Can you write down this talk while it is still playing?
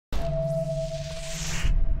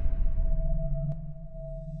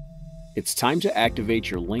It's time to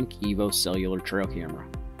activate your Link-EVO cellular trail camera.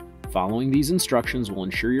 Following these instructions will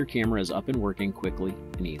ensure your camera is up and working quickly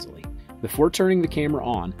and easily. Before turning the camera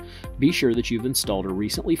on, be sure that you've installed a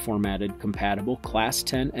recently formatted compatible Class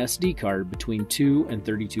 10 SD card between 2 and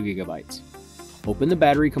 32 gigabytes. Open the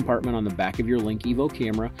battery compartment on the back of your Link-EVO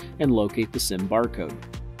camera and locate the SIM barcode.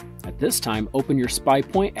 At this time, open your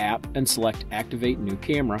SPYPOINT app and select Activate New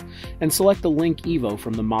Camera and select the Link-EVO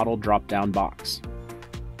from the Model drop-down box.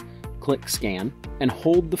 Click Scan and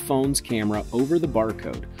hold the phone's camera over the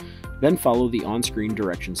barcode, then follow the on-screen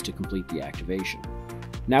directions to complete the activation.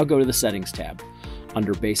 Now go to the Settings tab.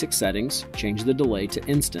 Under Basic Settings, change the delay to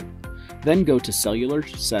Instant. Then go to Cellular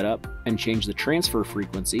Setup and change the transfer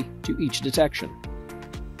frequency to each detection.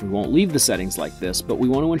 We won't leave the settings like this, but we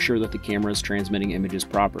want to ensure that the camera is transmitting images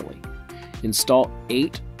properly. Install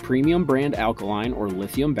 8 premium brand alkaline or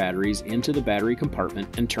lithium batteries into the battery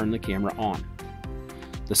compartment and turn the camera on.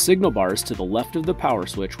 The signal bars to the left of the power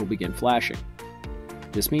switch will begin flashing.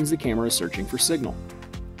 This means the camera is searching for signal.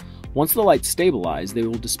 Once the lights stabilize, they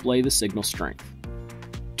will display the signal strength.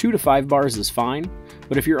 2 to 5 bars is fine,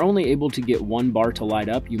 but if you're only able to get 1 bar to light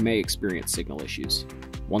up, you may experience signal issues.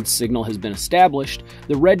 Once signal has been established,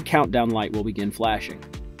 the red countdown light will begin flashing.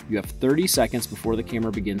 You have 30 seconds before the camera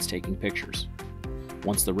begins taking pictures.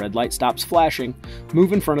 Once the red light stops flashing,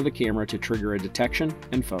 move in front of the camera to trigger a detection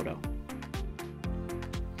and photo.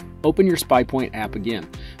 Open your SPYPOINT app again.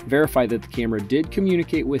 Verify that the camera did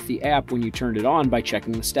communicate with the app when you turned it on by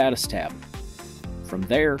checking the Status tab. From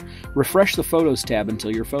there, refresh the Photos tab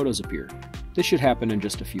until your photos appear. This should happen in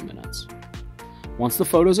just a few minutes. Once the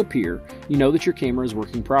photos appear, you know that your camera is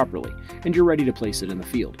working properly and you're ready to place it in the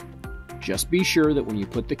field. Just be sure that when you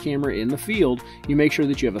put the camera in the field, you make sure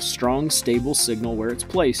that you have a strong, stable signal where it's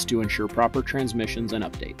placed to ensure proper transmissions and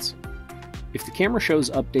updates. If the camera shows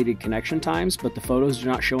updated connection times but the photos do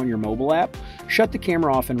not show in your mobile app, shut the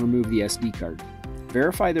camera off and remove the SD card.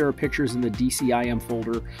 Verify there are pictures in the DCIM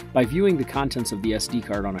folder by viewing the contents of the SD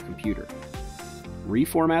card on a computer.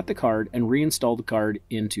 Reformat the card and reinstall the card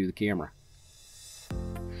into the camera.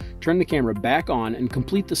 Turn the camera back on and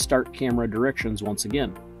complete the start camera directions once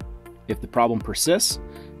again. If the problem persists,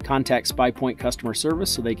 contact SPYPOINT customer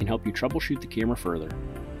service so they can help you troubleshoot the camera further.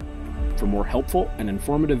 For more helpful and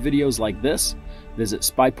informative videos like this, visit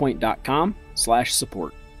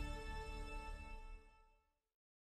spypoint.com/support.